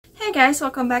Hey guys,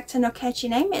 welcome back to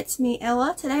Nocatchyname. It's me,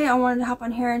 Ella. Today I wanted to hop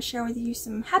on here and share with you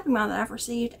some Happy Mail that I've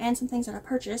received and some things that I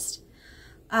purchased,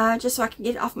 just so I can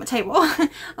get it off my table. I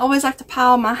always like to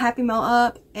pile my Happy Mail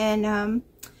up and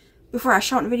before I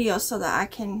show it in videos so that I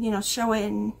can, show it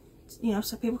and,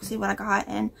 so people can see what I got,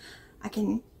 and I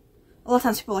can, a lot of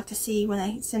times people like to see when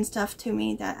they send stuff to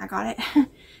me that I got it,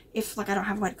 if I don't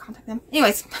have a way to contact them.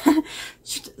 Anyways,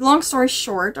 long story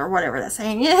short, or whatever that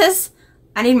saying is,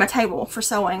 I need my table for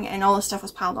sewing, and all this stuff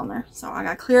was piled on there, so I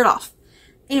got cleared off.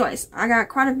 Anyways, I got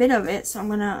quite a bit of it, so I'm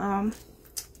gonna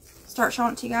start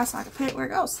showing it to you guys so I can put it where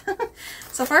it goes.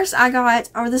 So first I got,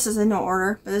 this is in no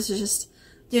order, but this is just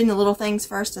doing the little things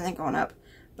first and then going up.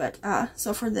 But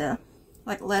so for the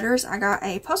letters, I got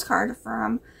a postcard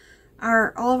from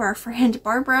all of our friend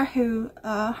Barbara, who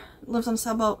lives on the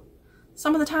sailboat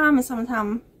some of the time, and some of the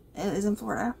time is in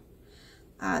Florida.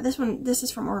 This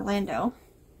is from Orlando.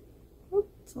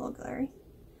 It's a little glary.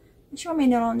 And she wrote me a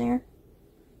note on there.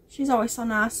 She's always so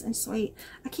nice and sweet.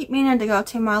 I keep meaning to go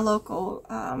to my local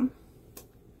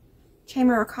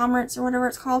Chamber of Commerce or whatever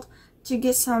it's called to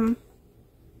get some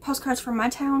postcards from my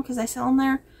town, because they sell them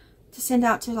there, to send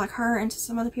out to her and to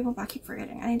some other people, but I keep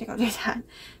forgetting. I need to go do that.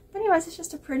 But anyways, it's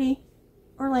just a pretty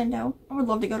Orlando. I would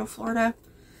love to go to Florida.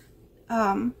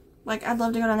 I'd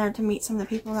love to go down there to meet some of the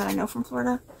people that I know from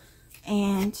Florida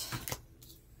and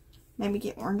maybe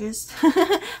get oranges.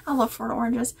 I love Florida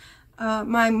oranges.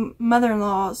 My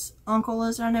mother-in-law's uncle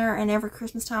lives down there, and every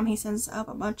Christmas time he sends up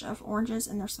a bunch of oranges,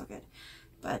 and they're so good.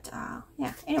 But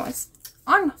yeah, anyways,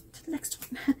 on to the next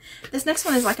one. This next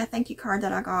one is a thank you card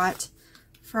that I got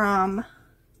from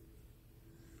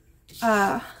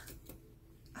I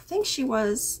think she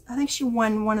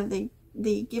won one of the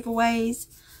giveaways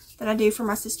that I do for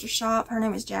my sister's shop. Her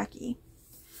name is Jackie,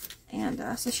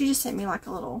 and so she just sent me a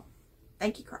little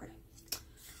thank you card.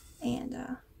 And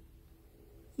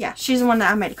yeah, she's the one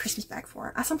that I made a Christmas bag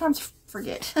for. I sometimes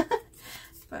forget,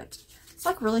 but it's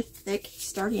really thick,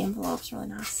 sturdy envelope. It's really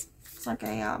nice. It's like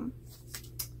a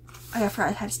I forgot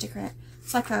I had a sticker in it.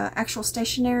 It's like a actual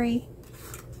stationery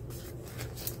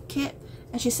kit,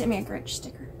 and she sent me a Grinch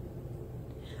sticker.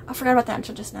 I forgot about that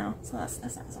until just now, so that's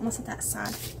nice. I'm gonna set that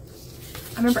aside.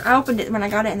 I remember I opened it when I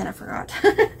got it, and then I forgot.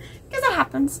 Because that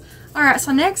happens. Alright,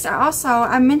 so next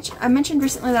I mentioned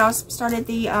recently that I started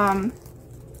the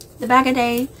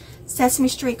Bag-A-Day Sesame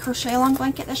Street crochet along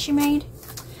blanket that she made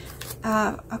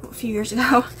a few years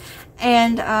ago.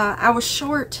 And I was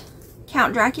short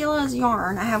Count Dracula's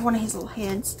yarn. I have one of his little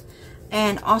heads,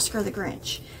 and Oscar the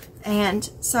Grinch. And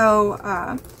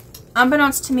so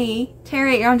unbeknownst to me,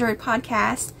 Terry at Your Android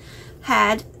Podcast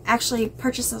had actually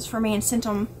purchased those for me and sent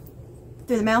them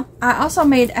through the mail. I also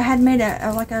had made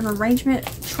an arrangement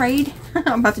trade.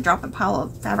 I'm about to drop a pile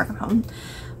of fabric I'm holding,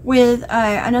 with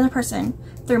another person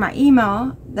through my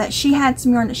email, that she had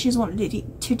some yarn that she was wanting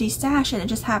to destash, and it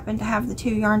just happened to have the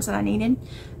 2 yarns that I needed.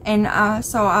 And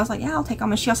so I was like, yeah, I'll take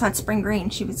them. And she also had spring green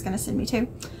she was going to send me too,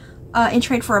 in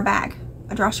trade for a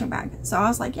drawstring bag. So I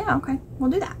was like, yeah, okay, we'll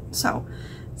do that. So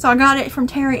I got it from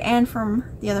Terry and from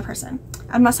the other person.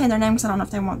 I'm not saying their name because I don't know if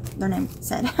they want their name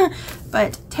said.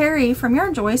 But Terry from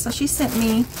Yarn Joy, so she sent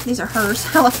me, these are hers.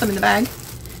 I left them in the bag.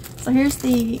 So here's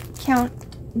the Count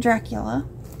Dracula.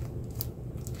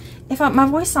 If my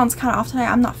voice sounds kind of off today,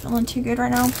 I'm not feeling too good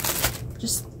right now.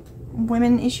 Just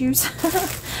women issues.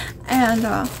 And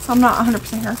so I'm not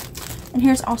 100% here. And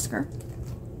here's Oscar.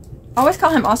 I always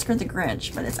call him Oscar the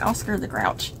Grinch, but it's Oscar the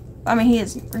Grouch. I mean, he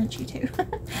is Grinchy too.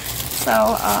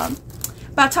 So,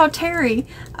 but I told Terry,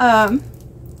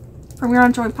 from Your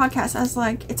Enjoy Podcast, I was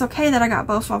like, it's okay that I got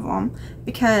both of them,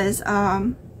 because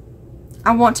I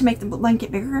want to make the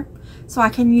blanket bigger, so I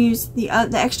can use the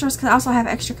extras, because I also have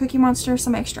extra Cookie Monster,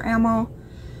 some extra ammo,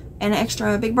 and an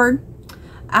extra Big Bird.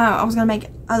 I was going to make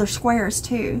other squares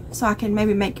too, so I can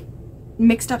maybe make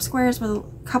mixed up squares with a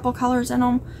couple colors in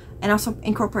them, and also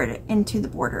incorporate it into the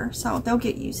border, so they'll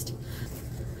get used.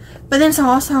 But then, so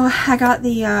also I got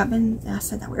the, I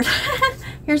said that weird.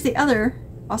 Here's the other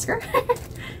Oscar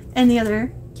and the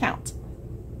other Count.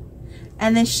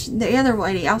 And then the other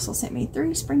lady also sent me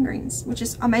 3 spring greens, which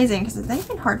is amazing because they've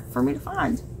been hard for me to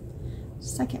find.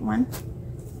 Second one.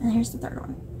 And here's the third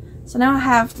one. So now I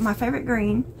have my favorite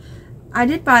green. I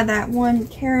did buy that one,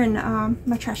 Karen,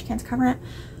 my trash can's covering it,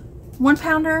 1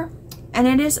 pounder. And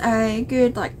it is a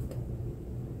good,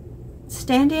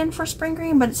 stand-in for spring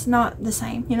green, but it's not the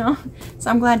same, so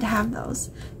I'm glad to have those.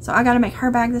 So I got to make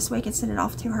her bag this week and send it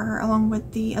off to her along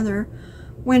with the other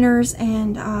winners,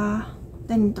 and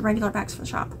then the regular bags for the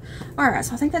shop. Alright,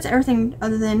 so I think that's everything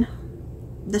other than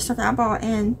the stuff that I bought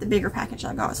and the bigger package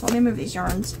I got. So let me move these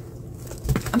yarns.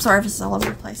 I'm sorry if this is all over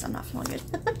the place. I'm not feeling good.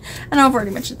 I know I've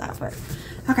already mentioned that, but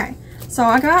okay. So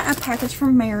I got a package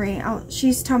from Mary.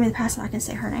 She's told me to pass it. I can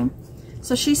say her name.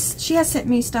 So she has sent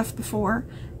me stuff before,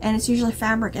 and it's usually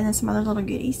fabric and then some other little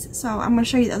goodies. So I'm going to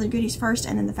show you the other goodies first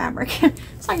and then the fabric. So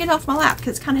I can get it off my lap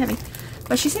because it's kind of heavy.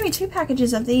 But she sent me 2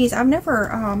 packages of these. I've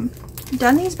never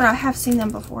done these, but I have seen them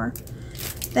before.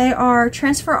 They are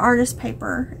transfer artist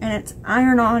paper, and it's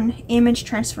iron-on image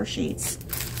transfer sheets.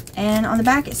 And on the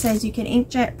back it says you can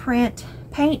inkjet, print,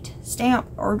 paint, stamp,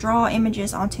 or draw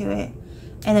images onto it,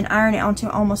 and then iron it onto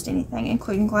almost anything,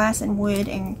 including glass and wood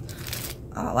and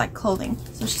like clothing.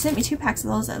 So she sent me 2 packs of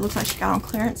those that looks like she got on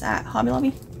clearance at Hobby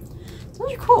Lobby. So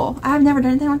those are cool. I've never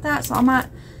done anything like that, so I might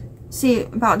see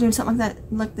about doing something like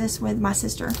that, like this, with my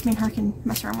sister. Me and her can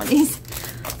mess around with these.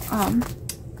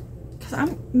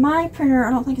 Because my printer, I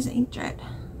don't think is an inkjet.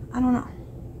 I don't know.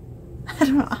 I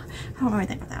don't know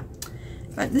anything about that.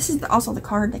 But this is also the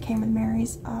card that came with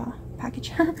Mary's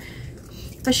package.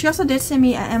 But she also did send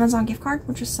me an Amazon gift card,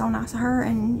 which was so nice of her,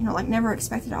 and you know, like, never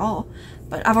expected at all.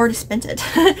 But I've already spent it.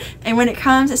 And when it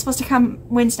comes, it's supposed to come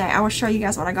Wednesday. I will show you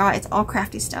guys what I got. It's all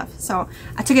crafty stuff. So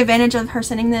I took advantage of her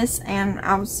sending this, and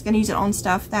I was going to use it on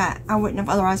stuff that I wouldn't have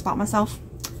otherwise bought myself.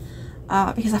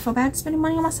 Because I feel bad spending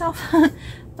money on myself.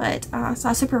 But so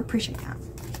I super appreciate that.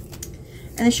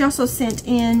 And then she also sent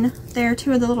in there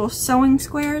 2 of the little sewing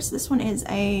squares. This one is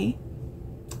a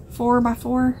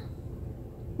 4x4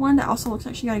 one that also looks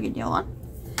like she got a good deal on.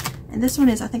 And this one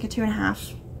is, I think, a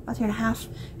 2.5 by 2.5.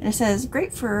 And it says,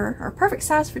 great for, or perfect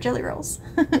size for jelly rolls.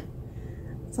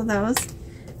 So those.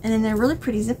 And then they're really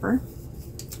pretty zipper.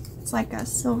 It's like a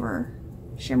silver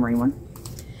shimmery one.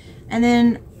 And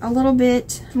then a little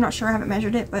bit, I'm not sure, I haven't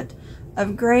measured it, but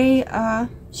of gray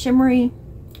shimmery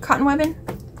cotton webbing.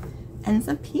 And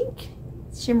some pink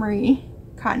shimmery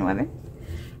cotton webbing.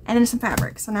 And then some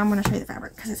fabric. So now I'm going to show you the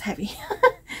fabric because it's heavy.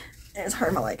 And it's hard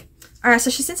on my leg. Alright, so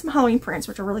she sent some Halloween prints,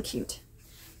 which are really cute.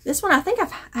 This one, I think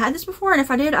I've had this before, and if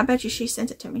I did, I bet you she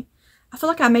sent it to me. I feel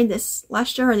like I made this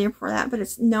last year or the year before that, but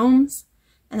it's gnomes,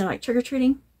 and they're like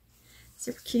trick-or-treating.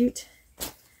 Super cute.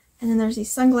 And then there's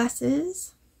these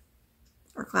sunglasses.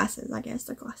 Or glasses, I guess.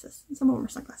 They're glasses. Some of them are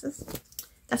sunglasses.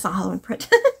 That's not Halloween print.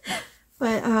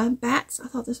 But bats, I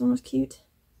thought this one was cute.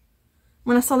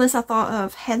 When I saw this, I thought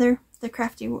of Heather, the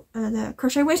the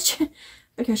crochet witch,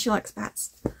 because she likes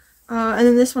bats. And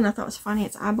then this one I thought was funny.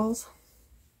 It's eyeballs.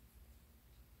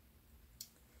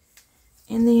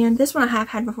 And then this one I have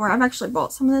had before. I've actually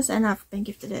bought some of this and I've been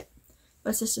gifted it.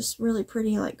 But it's just this really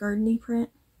pretty, like, gardeny print.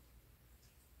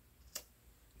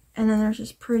 And then there's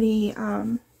this pretty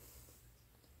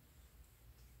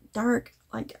dark,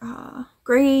 like,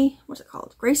 gray, what's it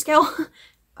called? Grayscale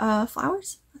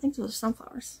flowers. I think those are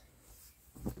sunflowers.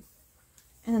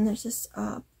 And then there's this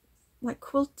like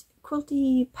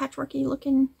quilty, patchworky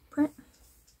looking print.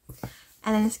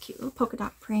 And then this cute little polka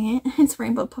dot print. It's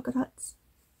rainbow polka dots.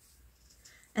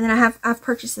 And then I've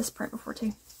purchased this print before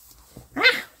too. Ah,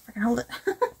 if I can hold it.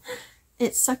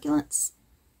 It's succulents.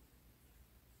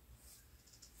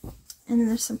 And then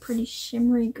there's some pretty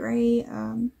shimmery gray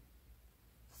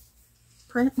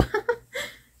print.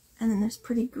 And then there's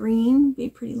pretty green, be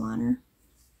pretty liner.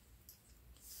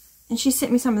 And she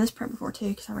sent me some of this print before too,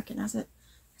 because I recognize it.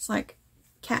 It's like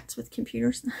cats with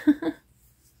computers.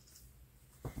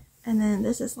 And then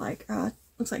this is like,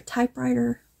 looks like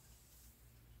typewriter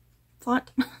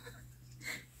font.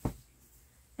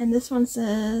 And this one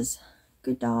says,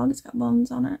 good dog. It's got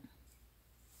bones on it.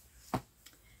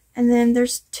 And then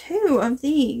there's 2 of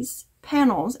these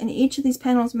panels, and each of these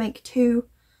panels make 2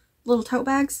 little tote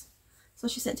bags. So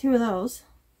she sent 2 of those.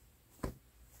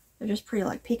 They're just pretty,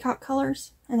 like, peacock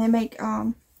colors, and they make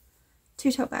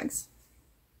 2 tote bags.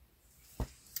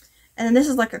 And then this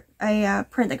is like a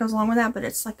print that goes along with that, but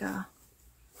it's like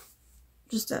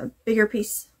just a bigger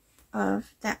piece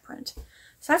of that print.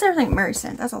 So that's everything Mary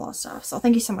sent. That's a lot of stuff. So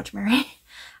thank you so much, Mary.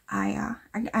 I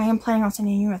am planning on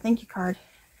sending you a thank you card.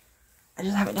 I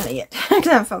just haven't done it yet because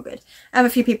I haven't felt good. I have a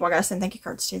few people I gotta send thank you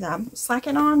cards to that I'm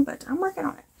slacking on, but I'm working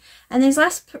on it. And these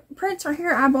last prints right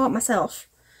here, I bought myself.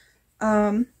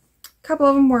 A couple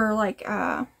of them were like,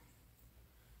 what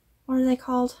are they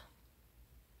called?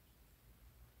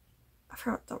 I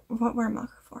forgot what word I'm looking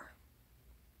for.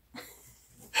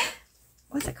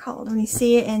 What's it called when you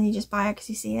see it and you just buy it because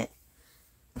you see it?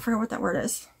 I forgot what that word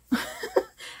is.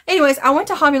 Anyways, I went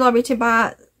to Hobby Lobby to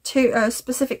buy two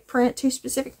specific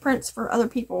prints for other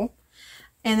people,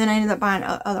 and then I ended up buying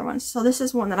other ones. So this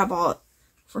is one that I bought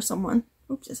for someone.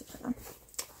 Oops, is it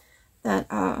that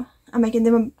I'm making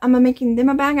them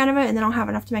a bag out of it, and then I'll have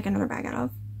enough to make another bag out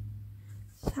of.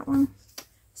 That one,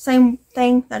 same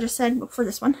thing that I just said for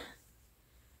this one.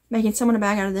 making someone a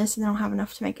bag out of this, and then I'll have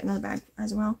enough to make another bag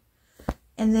as well.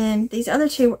 And then these other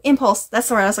two were impulse. That's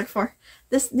the word I was looking for.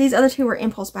 These other two were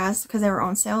impulse bags because they were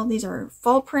on sale. These are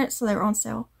fall prints, so they were on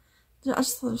sale. I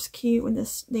just thought it was cute with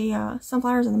the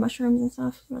sunflowers and the mushrooms and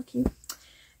stuff. Really cute.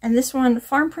 And this one,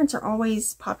 farm prints are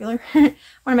always popular when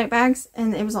I make bags,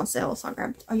 and it was on sale, so I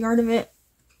grabbed a yard of it.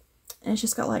 And it's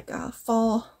just got like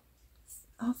fall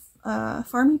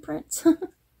farmy prints.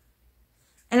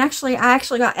 And actually, I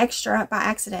got extra by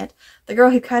accident. The girl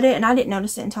who cut it, and I didn't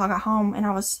notice it until I got home, and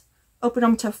I was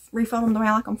opening them to refold them the way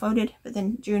I like them folded, but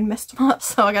then June messed them up,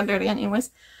 so I got to do it again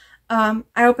anyways. I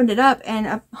opened it up, and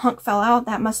a hunk fell out.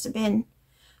 That must have been,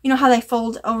 you know how they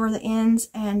fold over the ends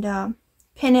and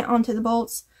pin it onto the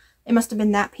bolts? It must have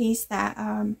been that piece that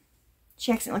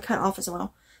she accidentally cut off as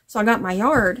well. So I got my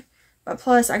yard, but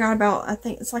plus I got about, I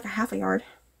think it's like a half a yard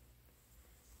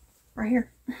right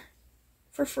here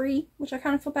for free, which I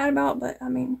kind of feel bad about, but I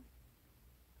mean,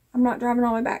 I'm not driving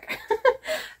all the way back.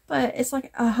 But it's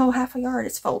like a whole half a yard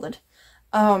it's folded.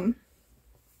 So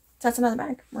that's another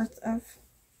bag worth of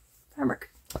fabric.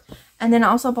 And then I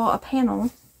also bought a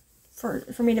panel for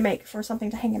me to make for something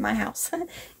to hang in my house.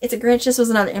 It's a Grinch. This was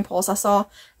another impulse. I saw,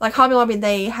 like, Hobby Lobby,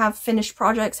 they have finished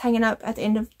projects hanging up at the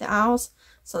end of the aisles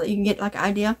so that you can get like an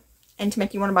idea and to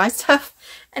make you want to buy stuff.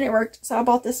 And it worked. So I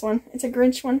bought this one. It's a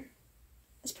Grinch one.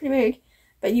 It's pretty big,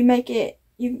 but you make it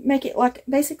like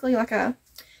basically like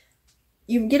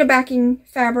you get a backing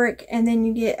fabric, and then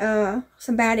you get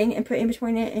some batting and put in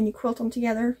between it, and you quilt them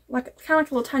together like kind of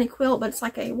like a little tiny quilt, but it's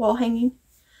like a wall hanging.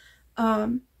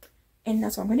 And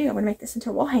that's what I'm gonna do. I'm gonna make this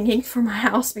into a wall hanging for my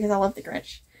house because I love the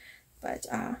Grinch. But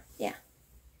yeah,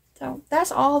 so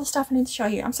that's all the stuff I need to show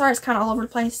you. I'm sorry it's kind of all over the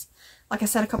place. Like I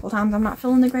said a couple of times, I'm not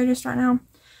feeling the greatest right now,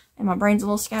 and my brain's a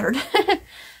little scattered.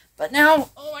 But now,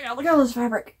 oh my god, look at all this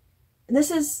fabric. This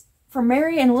is from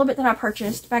Mary and a little bit that I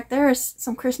purchased. Back there is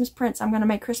some Christmas prints I'm going to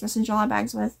make Christmas in July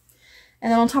bags with.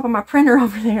 And then on top of my printer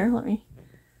over there,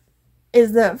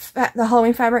 is the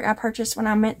Halloween fabric I purchased when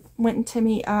I went to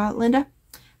meet Linda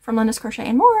from Linda's Crochet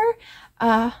and More.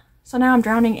 So now I'm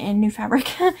drowning in new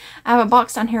fabric. I have a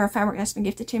box down here of fabric that's been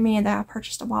gifted to me and that I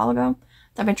purchased a while ago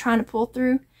that I've been trying to pull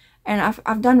through. And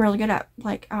I've done really good at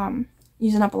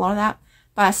using up a lot of that.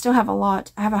 But I still have a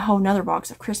lot. I have a whole nother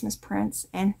box of Christmas prints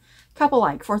and a couple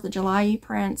like 4th of July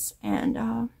prints and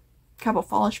a couple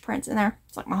fallish prints in there.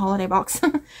 It's like my holiday box.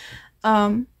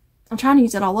 I'm trying to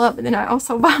use it all up, but then I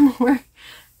also buy more.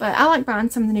 But I like buying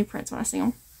some of the new prints when I see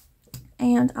them.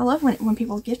 And I love when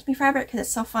people gift me fabric because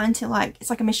it's so fun to it's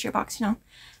like a mystery box, you know.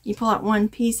 You pull out one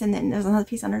piece and then there's another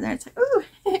piece under there. It's like,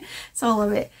 ooh. So I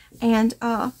love it. And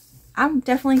I'm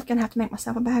definitely going to have to make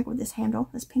myself a bag with this handle,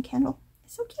 this pink handle.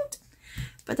 It's so cute.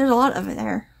 But there's a lot of it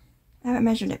there. I haven't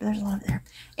measured it, but there's a lot of it there.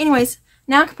 Anyways,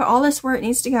 now I can put all this where it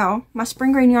needs to go. My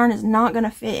spring green yarn is not going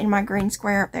to fit in my green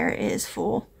square up there. It is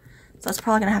full. So it's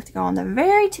probably going to have to go on the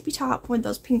very tippy top with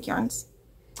those pink yarns.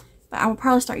 But I will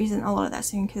probably start using a lot of that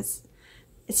soon because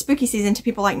it's spooky season to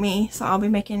people like me. So I'll be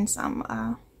making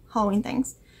some Halloween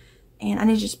things. And I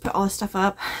need to just put all this stuff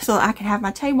up so that I can have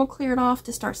my table cleared off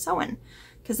to start sewing.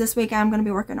 Because this week I'm going to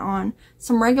be working on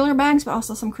some regular bags, but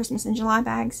also some Christmas in July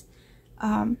bags.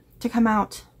 To come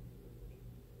out,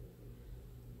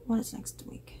 what is next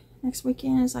week? Next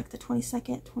weekend is like the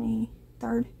 22nd,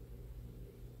 23rd,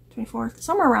 24th,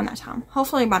 somewhere around that time.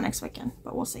 Hopefully by next weekend,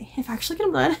 but we'll see if I actually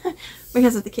get them done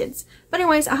because of the kids. But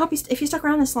anyways, I hope if you stuck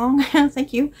around this long,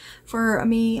 thank you for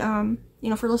me, you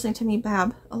know, for listening to me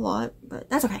bab a lot, but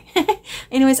that's okay.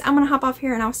 Anyways, I'm going to hop off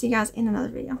here and I'll see you guys in another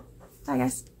video. Bye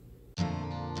guys.